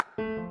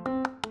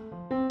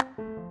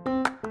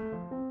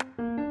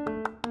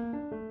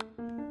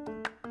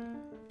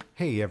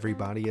Hey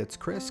everybody, it's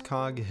Chris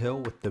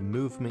Coghill with the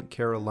Movement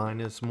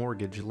Carolinas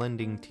Mortgage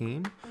Lending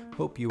Team.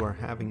 Hope you are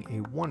having a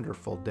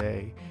wonderful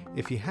day.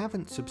 If you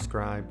haven't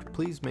subscribed,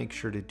 please make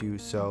sure to do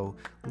so.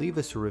 Leave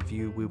us a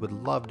review. We would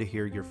love to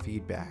hear your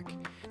feedback.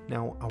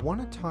 Now, I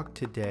want to talk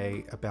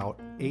today about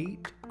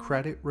 8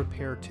 credit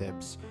repair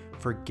tips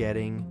for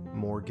getting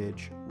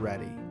mortgage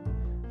ready.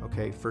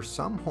 Okay, for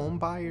some home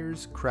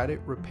buyers,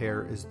 credit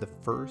repair is the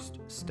first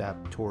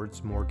step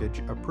towards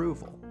mortgage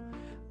approval.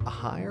 A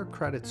higher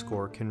credit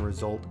score can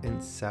result in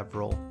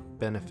several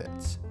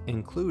benefits,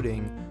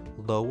 including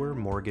lower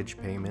mortgage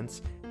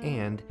payments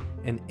and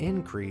an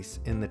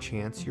increase in the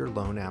chance your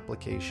loan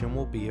application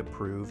will be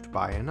approved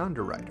by an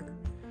underwriter.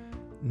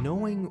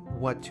 Knowing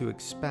what to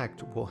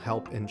expect will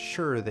help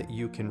ensure that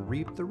you can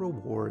reap the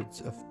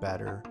rewards of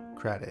better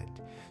credit.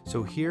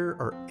 So here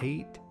are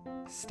 8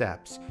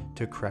 steps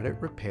to credit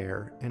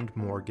repair and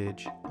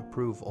mortgage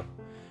approval.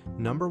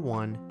 Number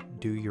 1,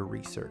 do your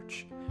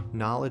research.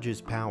 Knowledge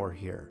is power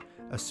here,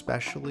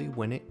 especially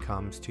when it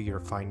comes to your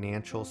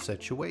financial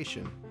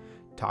situation.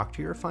 Talk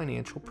to your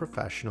financial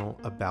professional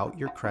about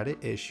your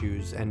credit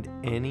issues and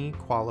any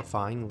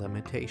qualifying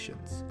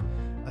limitations.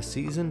 A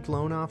seasoned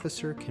loan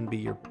officer can be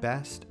your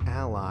best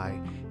ally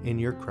in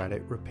your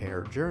credit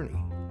repair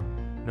journey.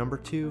 Number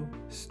 2,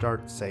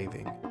 start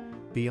saving.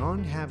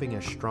 Beyond having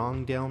a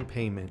strong down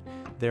payment,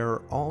 there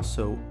are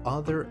also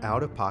other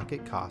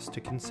out-of-pocket costs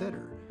to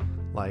consider,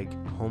 like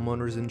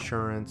homeowners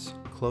insurance,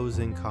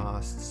 closing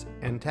costs,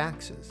 and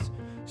taxes.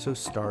 So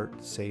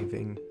start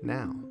saving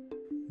now.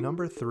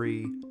 Number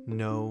 3,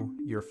 know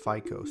your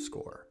FICO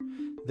score.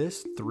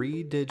 This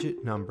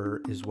 3-digit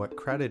number is what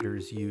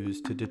creditors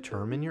use to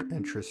determine your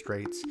interest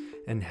rates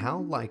and how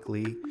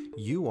likely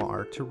you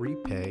are to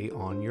repay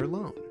on your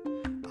loan.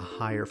 A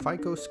higher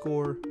FICO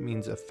score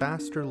means a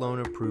faster loan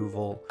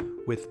approval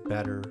with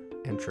better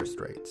interest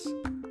rates.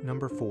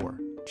 Number 4,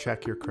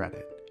 check your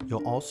credit.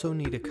 You'll also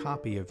need a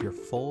copy of your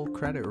full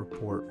credit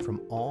report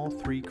from all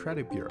 3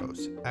 credit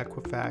bureaus,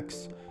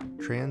 Equifax,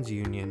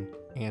 TransUnion,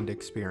 and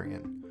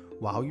Experian.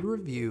 While you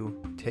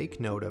review, take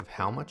note of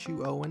how much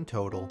you owe in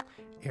total,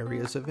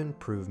 areas of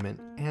improvement,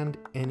 and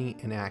any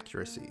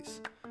inaccuracies.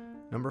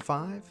 Number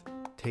 5,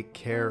 take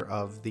care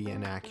of the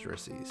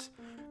inaccuracies.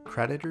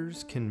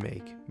 Creditors can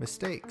make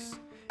mistakes.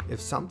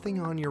 If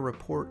something on your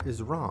report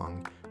is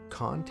wrong,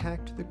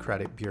 contact the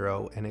credit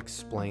bureau and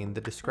explain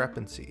the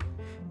discrepancy.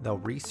 They'll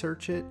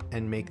research it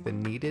and make the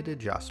needed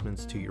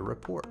adjustments to your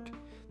report.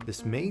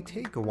 This may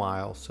take a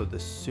while, so the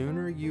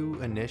sooner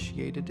you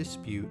initiate a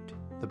dispute,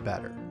 the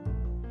better.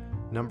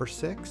 Number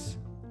 6,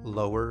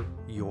 lower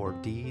your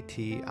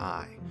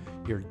DTI,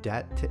 your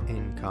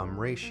debt-to-income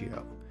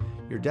ratio.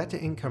 Your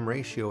debt-to-income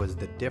ratio is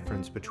the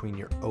difference between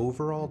your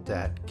overall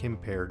debt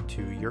compared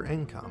to your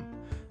income.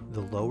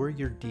 The lower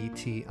your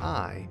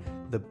DTI,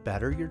 the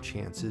better your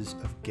chances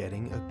of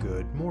getting a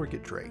good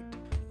mortgage rate.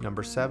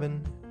 Number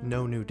 7,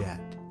 no new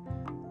debt.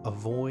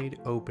 Avoid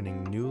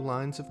opening new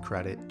lines of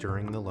credit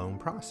during the loan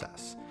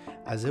process,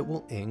 as it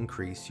will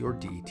increase your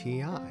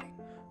DTI.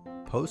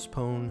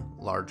 Postpone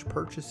large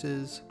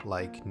purchases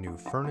like new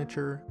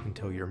furniture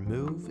until your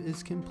move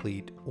is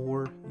complete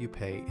or you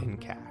pay in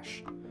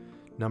cash.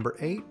 Number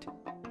 8,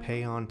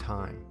 pay on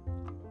time.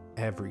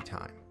 Every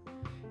time.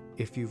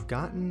 If you've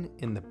gotten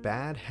in the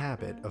bad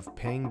habit of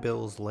paying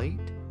bills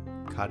late,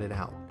 cut it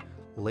out.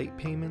 Late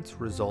payments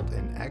result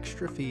in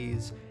extra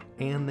fees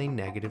and they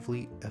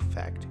negatively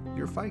affect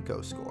your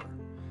FICO score.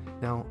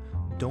 Now,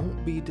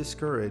 don't be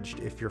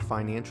discouraged if your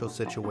financial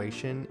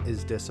situation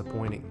is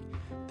disappointing.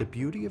 The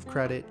beauty of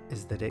credit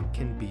is that it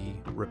can be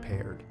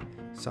repaired,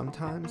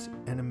 sometimes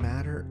in a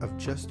matter of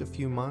just a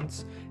few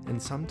months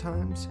and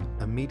sometimes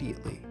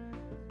immediately.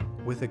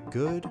 With a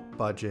good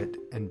budget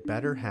and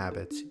better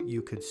habits,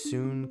 you could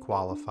soon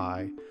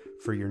qualify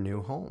for your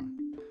new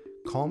home.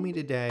 Call me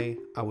today.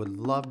 I would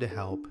love to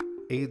help.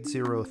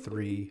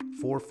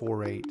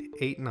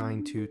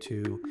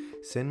 803-448-8922.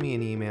 Send me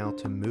an email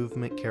to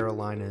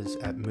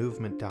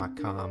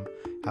movementcarolinas@movement.com.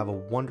 Have a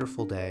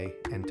wonderful day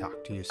and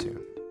talk to you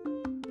soon.